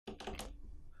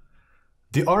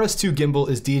The RS2 gimbal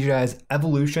is DJI's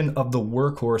evolution of the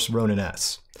workhorse Ronin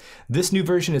S. This new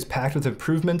version is packed with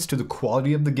improvements to the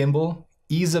quality of the gimbal,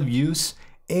 ease of use,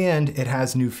 and it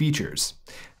has new features.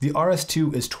 The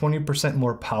RS2 is 20%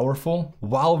 more powerful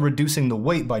while reducing the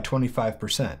weight by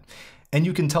 25%, and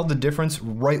you can tell the difference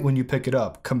right when you pick it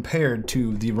up compared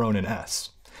to the Ronin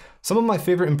S. Some of my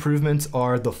favorite improvements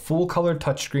are the full color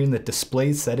touchscreen that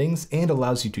displays settings and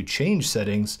allows you to change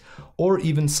settings, or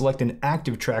even select an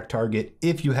active track target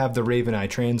if you have the Raven Eye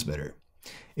transmitter.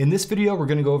 In this video, we're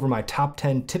going to go over my top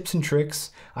 10 tips and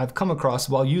tricks I've come across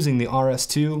while using the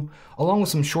RS2, along with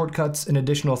some shortcuts and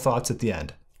additional thoughts at the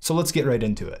end. So let's get right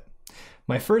into it.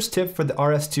 My first tip for the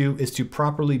RS2 is to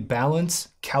properly balance,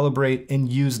 calibrate,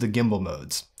 and use the gimbal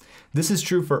modes. This is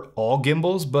true for all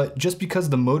gimbals, but just because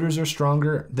the motors are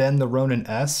stronger than the Ronin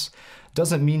S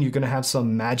doesn't mean you're going to have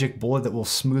some magic bullet that will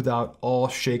smooth out all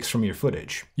shakes from your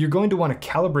footage. You're going to want to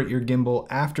calibrate your gimbal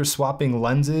after swapping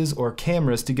lenses or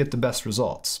cameras to get the best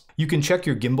results. You can check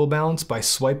your gimbal balance by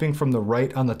swiping from the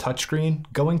right on the touchscreen,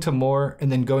 going to More, and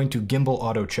then going to Gimbal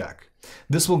Auto Check.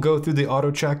 This will go through the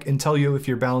auto check and tell you if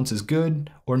your balance is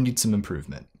good or needs some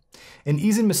improvement. An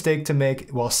easy mistake to make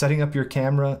while setting up your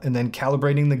camera and then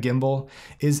calibrating the gimbal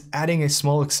is adding a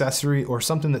small accessory or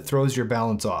something that throws your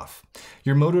balance off.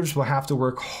 Your motors will have to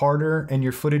work harder and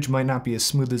your footage might not be as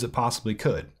smooth as it possibly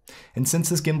could. And since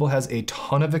this gimbal has a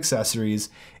ton of accessories,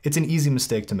 it's an easy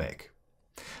mistake to make.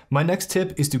 My next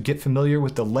tip is to get familiar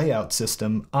with the layout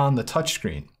system on the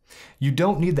touchscreen. You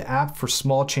don't need the app for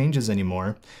small changes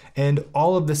anymore, and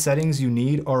all of the settings you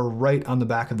need are right on the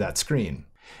back of that screen.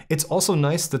 It's also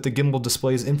nice that the gimbal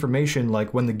displays information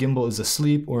like when the gimbal is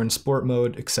asleep or in sport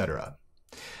mode, etc.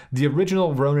 The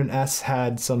original Ronin S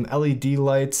had some LED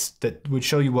lights that would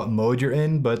show you what mode you're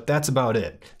in, but that's about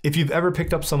it. If you've ever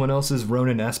picked up someone else's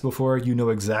Ronin S before, you know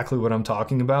exactly what I'm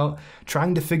talking about.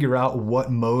 Trying to figure out what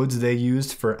modes they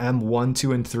used for M1,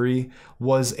 2, and 3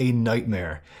 was a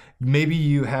nightmare. Maybe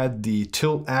you had the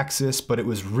tilt axis, but it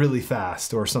was really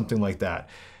fast or something like that.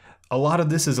 A lot of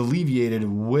this is alleviated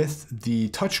with the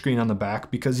touchscreen on the back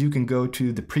because you can go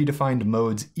to the predefined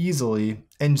modes easily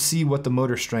and see what the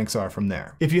motor strengths are from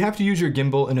there. If you have to use your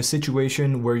gimbal in a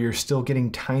situation where you're still getting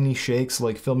tiny shakes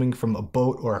like filming from a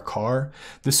boat or a car,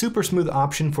 the super smooth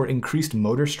option for increased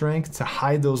motor strength to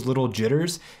hide those little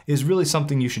jitters is really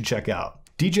something you should check out.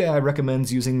 DJI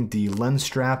recommends using the lens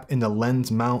strap and the lens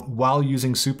mount while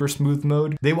using super smooth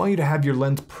mode. They want you to have your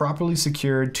lens properly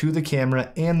secured to the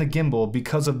camera and the gimbal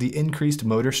because of the increased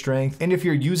motor strength. And if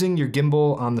you're using your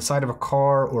gimbal on the side of a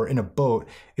car or in a boat,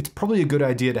 it's probably a good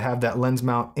idea to have that lens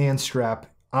mount and strap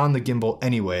on the gimbal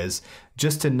anyways,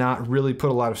 just to not really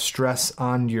put a lot of stress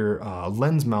on your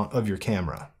lens mount of your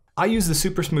camera. I used the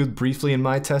Super Smooth briefly in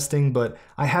my testing, but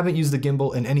I haven't used the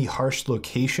gimbal in any harsh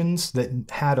locations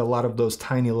that had a lot of those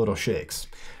tiny little shakes.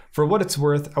 For what it's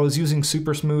worth, I was using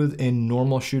Super Smooth in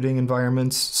normal shooting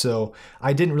environments, so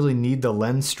I didn't really need the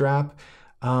lens strap,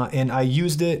 and I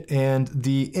used it, and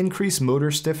the increased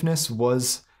motor stiffness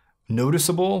was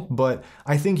noticeable, but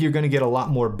I think you're going to get a lot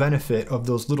more benefit of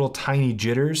those little tiny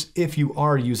jitters if you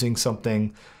are using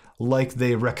something like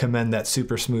they recommend that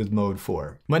super smooth mode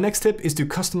for. My next tip is to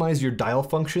customize your dial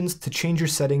functions to change your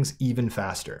settings even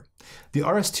faster. The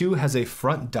RS2 has a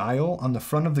front dial on the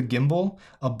front of the gimbal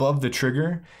above the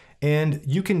trigger, and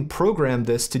you can program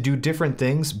this to do different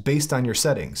things based on your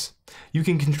settings. You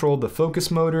can control the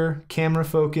focus motor, camera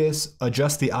focus,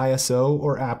 adjust the ISO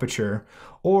or aperture,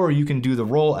 or you can do the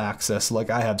roll axis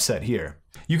like I have set here.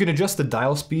 You can adjust the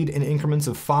dial speed in increments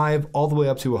of 5 all the way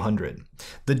up to 100.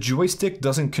 The joystick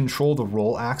doesn't control the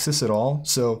roll axis at all,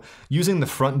 so using the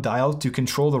front dial to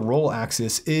control the roll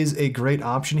axis is a great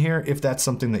option here if that's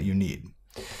something that you need.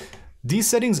 These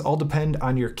settings all depend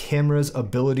on your camera's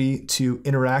ability to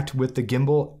interact with the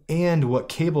gimbal and what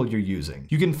cable you're using.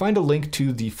 You can find a link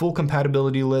to the full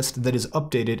compatibility list that is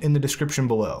updated in the description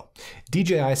below.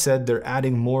 DJI said they're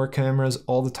adding more cameras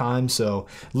all the time, so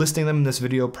listing them in this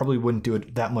video probably wouldn't do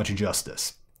it that much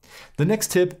justice. The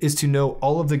next tip is to know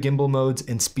all of the gimbal modes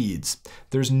and speeds.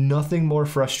 There's nothing more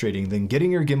frustrating than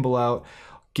getting your gimbal out,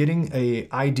 getting an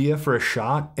idea for a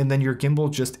shot, and then your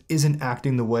gimbal just isn't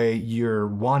acting the way you're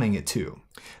wanting it to.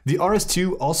 The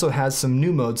RS2 also has some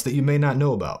new modes that you may not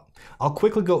know about. I'll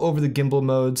quickly go over the gimbal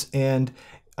modes, and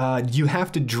you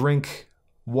have to drink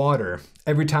water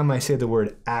every time I say the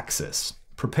word axis.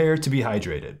 Prepare to be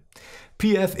hydrated.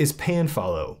 PF is pan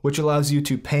follow, which allows you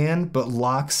to pan but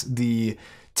locks the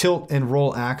tilt and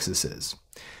roll axes.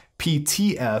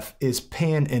 PTF is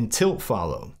pan and tilt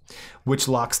follow, which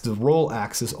locks the roll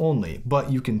axis only,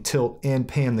 but you can tilt and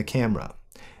pan the camera.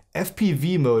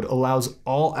 FPV mode allows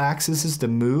all axes to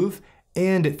move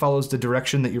and it follows the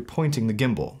direction that you're pointing the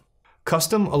gimbal.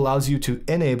 Custom allows you to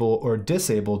enable or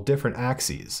disable different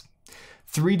axes.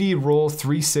 3D Roll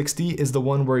 360 is the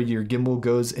one where your gimbal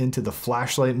goes into the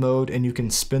flashlight mode and you can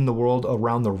spin the world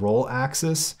around the roll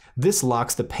axis. This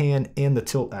locks the pan and the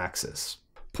tilt axis.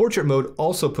 Portrait mode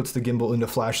also puts the gimbal into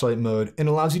flashlight mode and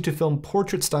allows you to film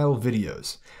portrait style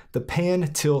videos. The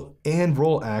pan, tilt, and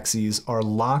roll axes are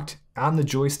locked on the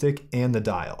joystick and the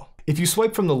dial. If you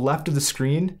swipe from the left of the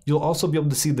screen, you'll also be able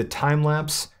to see the time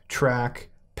lapse, track,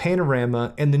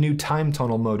 panorama, and the new time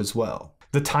tunnel mode as well.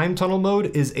 The time tunnel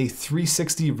mode is a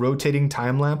 360 rotating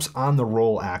time lapse on the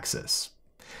roll axis.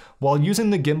 While using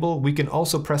the gimbal, we can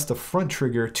also press the front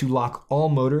trigger to lock all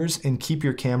motors and keep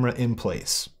your camera in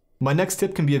place. My next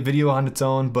tip can be a video on its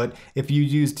own, but if you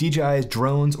use DJI's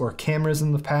drones or cameras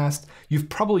in the past, you've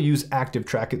probably used active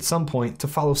track at some point to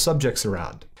follow subjects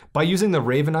around. By using the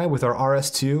Raven Eye with our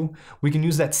RS2, we can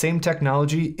use that same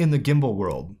technology in the gimbal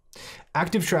world.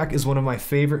 Active track is one of my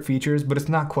favorite features, but it's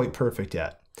not quite perfect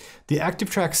yet. The active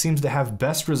track seems to have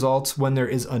best results when there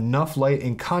is enough light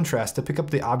and contrast to pick up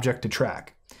the object to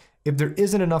track. If there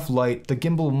isn't enough light, the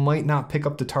gimbal might not pick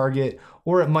up the target,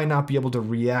 or it might not be able to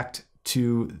react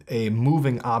to a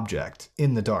moving object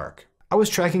in the dark. I was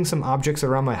tracking some objects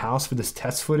around my house for this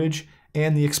test footage,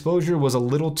 and the exposure was a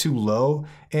little too low,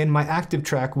 and my active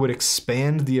track would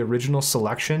expand the original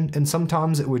selection, and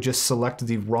sometimes it would just select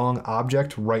the wrong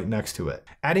object right next to it.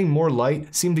 Adding more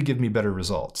light seemed to give me better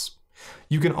results.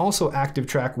 You can also active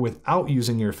track without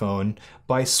using your phone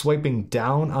by swiping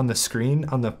down on the screen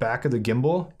on the back of the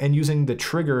gimbal and using the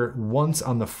trigger once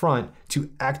on the front to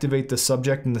activate the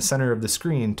subject in the center of the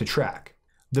screen to track.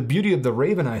 The beauty of the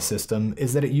Raven Eye system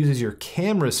is that it uses your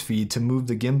camera's feed to move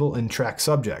the gimbal and track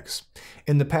subjects.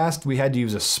 In the past, we had to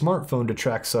use a smartphone to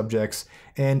track subjects,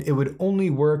 and it would only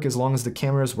work as long as the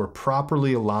cameras were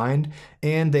properly aligned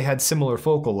and they had similar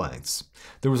focal lengths.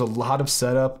 There was a lot of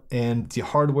setup and the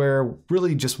hardware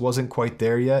really just wasn't quite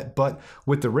there yet, but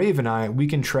with the Raven Eye, we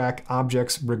can track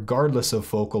objects regardless of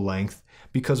focal length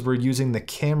because we're using the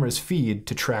camera's feed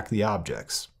to track the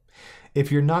objects. If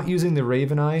you're not using the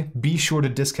Raven Eye, be sure to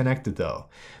disconnect it though,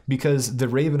 because the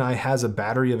Raven Eye has a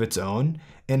battery of its own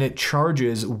and it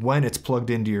charges when it's plugged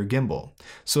into your gimbal.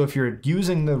 So if you're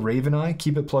using the Raven Eye,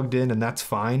 keep it plugged in and that's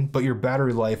fine, but your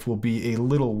battery life will be a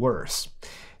little worse.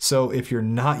 So if you're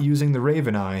not using the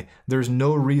Raven Eye, there's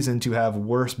no reason to have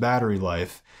worse battery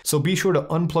life. So be sure to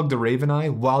unplug the Raven Eye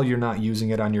while you're not using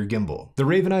it on your gimbal. The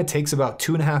Raven Eye takes about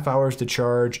 2.5 hours to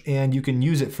charge, and you can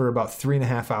use it for about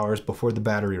 3.5 hours before the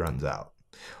battery runs out.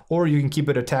 Or you can keep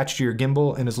it attached to your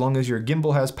gimbal, and as long as your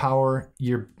gimbal has power,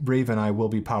 your Raven Eye will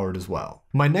be powered as well.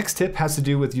 My next tip has to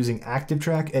do with using active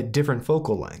track at different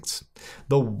focal lengths.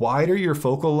 The wider your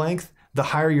focal length, the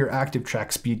higher your active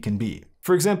track speed can be.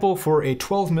 For example, for a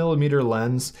 12mm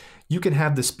lens, you can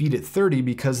have the speed at 30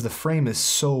 because the frame is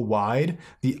so wide,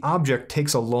 the object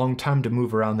takes a long time to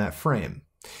move around that frame.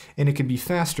 And it can be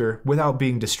faster without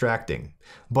being distracting.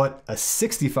 But a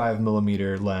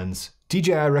 65mm lens,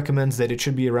 DJI recommends that it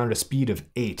should be around a speed of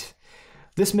 8.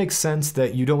 This makes sense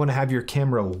that you don't want to have your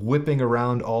camera whipping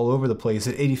around all over the place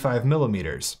at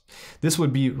 85mm. This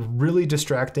would be really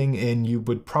distracting and you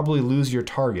would probably lose your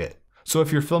target. So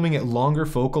if you're filming at longer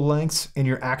focal lengths and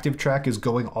your active track is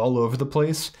going all over the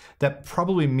place, that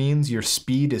probably means your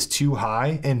speed is too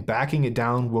high and backing it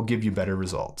down will give you better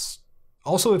results.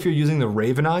 Also, if you're using the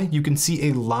Raven Eye, you can see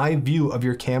a live view of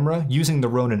your camera using the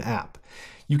Ronin app.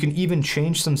 You can even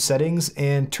change some settings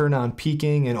and turn on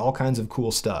peaking and all kinds of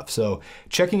cool stuff. So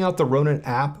checking out the Ronin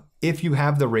app, if you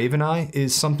have the Raven Eye,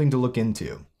 is something to look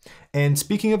into. And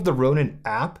speaking of the Ronin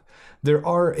app, there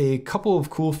are a couple of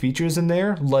cool features in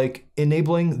there, like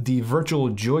enabling the virtual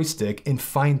joystick and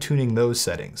fine-tuning those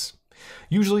settings.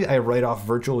 Usually I write off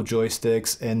virtual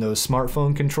joysticks and those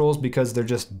smartphone controls because they're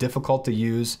just difficult to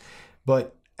use,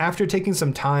 but after taking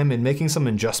some time and making some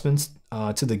adjustments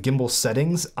to the gimbal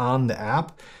settings on the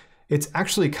app, it's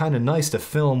actually kind of nice to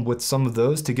film with some of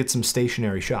those to get some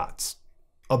stationary shots.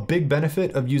 A big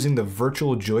benefit of using the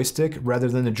virtual joystick rather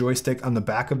than the joystick on the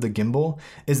back of the gimbal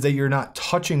is that you're not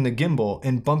touching the gimbal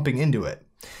and bumping into it.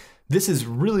 This is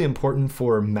really important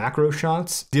for macro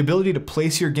shots. The ability to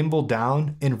place your gimbal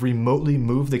down and remotely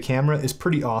move the camera is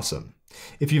pretty awesome.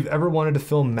 If you've ever wanted to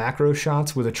film macro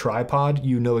shots with a tripod,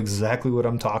 you know exactly what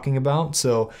I'm talking about.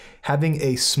 So having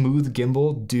a smooth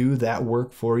gimbal do that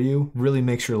work for you really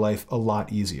makes your life a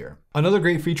lot easier. Another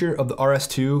great feature of the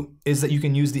RS2 is that you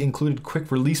can use the included quick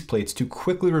release plates to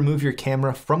quickly remove your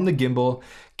camera from the gimbal,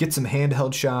 get some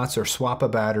handheld shots or swap a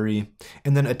battery,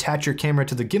 and then attach your camera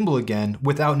to the gimbal again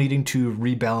without needing to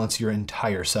rebalance your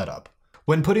entire setup.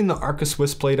 When putting the Arca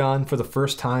Swiss plate on for the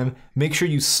first time, make sure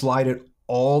you slide it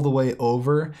all the way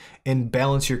over and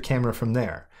balance your camera from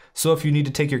there. So if you need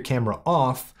to take your camera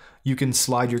off, you can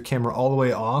slide your camera all the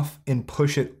way off and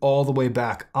push it all the way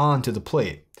back onto the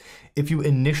plate. If you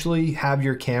initially have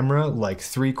your camera like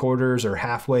 3/4 or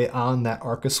halfway on that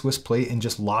Arca Swiss plate and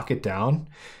just lock it down,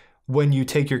 when you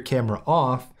take your camera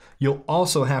off, you'll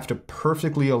also have to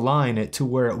perfectly align it to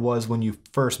where it was when you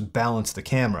first balanced the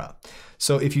camera.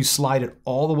 So if you slide it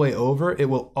all the way over, it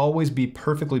will always be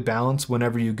perfectly balanced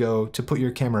whenever you go to put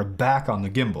your camera back on the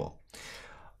gimbal.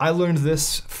 I learned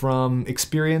this from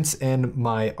experience, and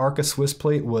my Arca Swiss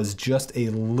plate was just a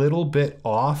little bit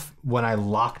off when I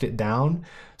locked it down.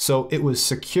 So it was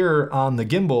secure on the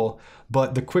gimbal,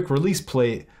 but the quick release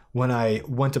plate, when I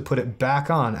went to put it back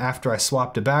on after I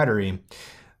swapped a battery,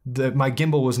 my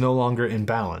gimbal was no longer in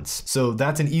balance. So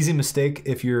that's an easy mistake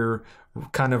if you're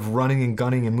kind of running and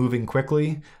gunning and moving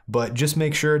quickly, but just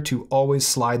make sure to always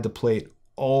slide the plate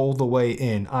all the way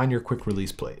in on your quick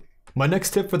release plate. My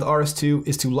next tip for the RS2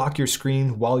 is to lock your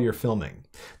screen while you're filming.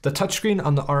 The touchscreen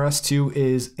on the RS2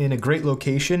 is in a great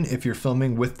location if you're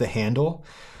filming with the handle,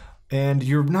 and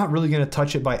you're not really going to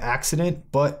touch it by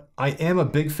accident, but I am a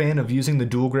big fan of using the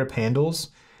dual grip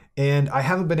handles, and I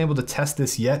haven't been able to test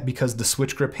this yet because the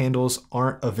switch grip handles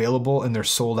aren't available and they're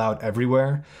sold out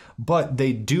everywhere, but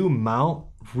they do mount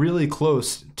really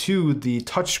close to the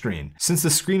touchscreen. Since the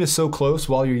screen is so close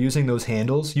while you're using those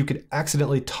handles, you could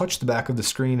accidentally touch the back of the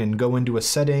screen and go into a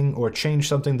setting or change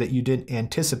something that you didn't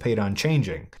anticipate on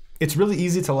changing. It's really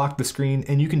easy to lock the screen,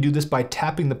 and you can do this by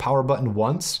tapping the power button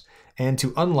once, and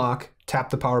to unlock, tap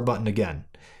the power button again.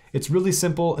 It's really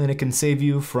simple, and it can save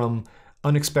you from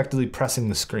unexpectedly pressing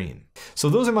the screen. So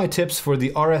those are my tips for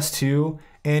the RS2,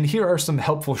 and here are some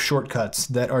helpful shortcuts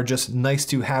that are just nice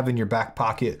to have in your back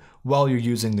pocket while you're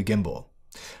using the gimbal.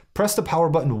 Press the power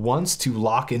button once to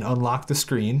lock and unlock the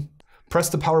screen. Press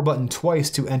the power button twice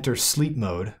to enter sleep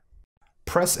mode.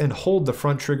 Press and hold the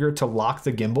front trigger to lock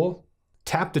the gimbal.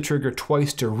 Tap the trigger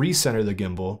twice to recenter the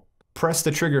gimbal. Press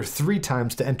the trigger 3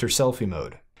 times to enter selfie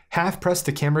mode. Half press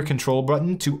the camera control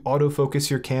button to autofocus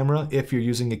your camera if you're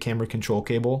using a camera control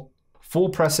cable. Full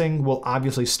pressing will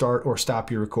obviously start or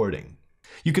stop your recording.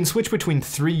 You can switch between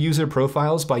 3 user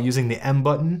profiles by using the M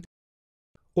button,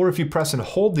 or if you press and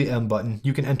hold the M button,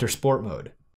 you can enter sport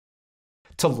mode.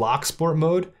 To lock sport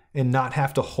mode and not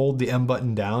have to hold the M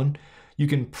button down, you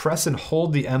can press and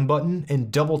hold the M button and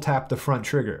double tap the front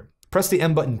trigger. Press the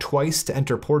M button twice to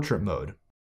enter portrait mode.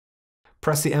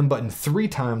 Press the M button 3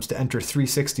 times to enter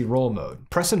 360 roll mode.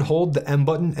 Press and hold the M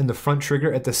button and the front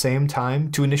trigger at the same time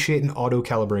to initiate an auto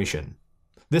calibration.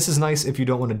 This is nice if you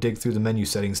don't want to dig through the menu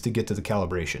settings to get to the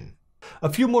calibration. A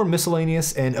few more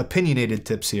miscellaneous and opinionated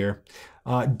tips here.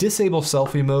 Disable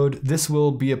selfie mode. This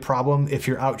will be a problem if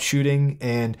you're out shooting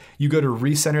and you go to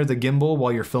recenter the gimbal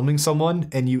while you're filming someone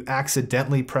and you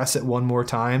accidentally press it one more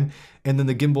time and then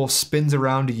the gimbal spins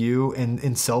around to you in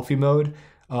selfie mode.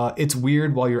 It's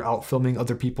weird while you're out filming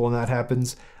other people and that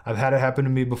happens. I've had it happen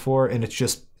to me before and it's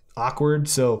just awkward,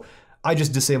 so I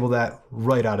just disable that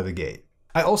right out of the gate.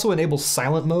 I also enable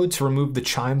silent mode to remove the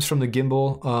chimes from the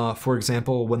gimbal, for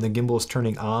example, when the gimbal is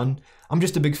turning on. I'm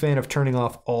just a big fan of turning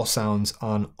off all sounds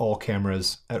on all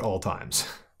cameras at all times.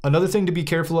 Another thing to be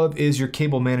careful of is your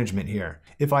cable management here.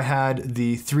 If I had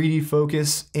the 3D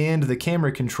focus and the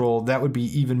camera control, that would be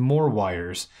even more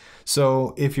wires.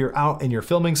 So if you're out and you're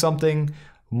filming something,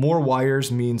 more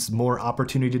wires means more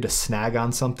opportunity to snag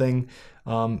on something.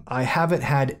 I haven't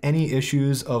had any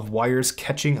issues of wires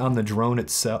catching on the drone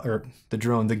itself, or the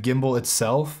gimbal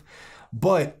itself.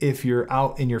 But if you're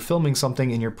out and you're filming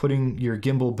something and you're putting your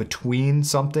gimbal between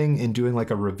something and doing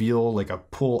like a reveal, like a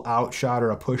pull out shot or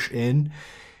a push in,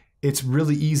 it's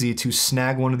really easy to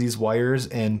snag one of these wires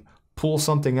and pull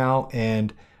something out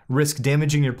and risk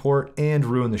damaging your port and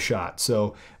ruin the shot.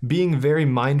 So being very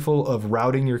mindful of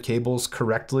routing your cables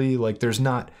correctly, like there's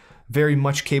not very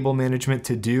much cable management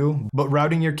to do, but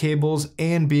routing your cables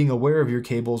and being aware of your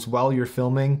cables while you're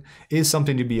filming is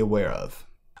something to be aware of.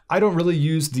 I don't really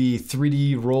use the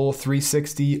 3D roll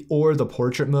 360 or the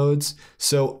portrait modes,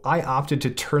 so I opted to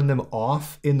turn them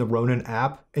off in the Ronin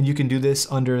app, and you can do this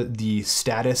under the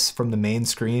status from the main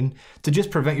screen to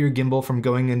just prevent your gimbal from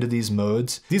going into these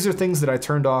modes. These are things that I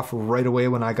turned off right away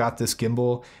when I got this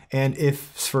gimbal, and if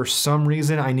for some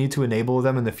reason I need to enable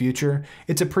them in the future,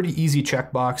 it's a pretty easy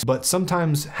checkbox, but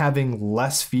sometimes having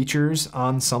less features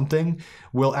on something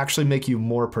will actually make you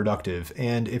more productive,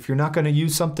 and if you're not going to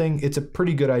use something, it's a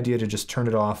pretty good idea to just turn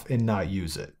it off and not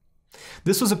use it.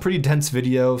 This was a pretty dense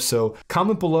video, so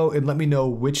comment below and let me know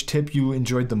which tip you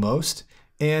enjoyed the most.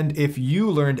 And if you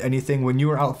learned anything when you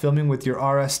were out filming with your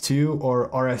RS2 or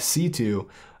RSC2,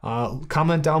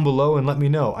 comment down below and let me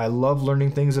know. I love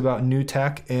learning things about new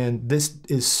tech, and this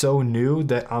is so new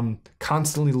that I'm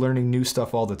constantly learning new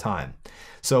stuff all the time.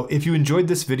 So if you enjoyed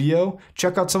this video,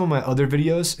 check out some of my other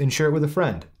videos and share it with a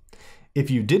friend. If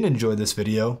you didn't enjoy this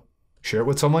video, share it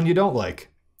with someone you don't like.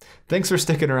 Thanks for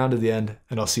sticking around to the end,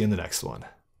 and I'll see you in the next one.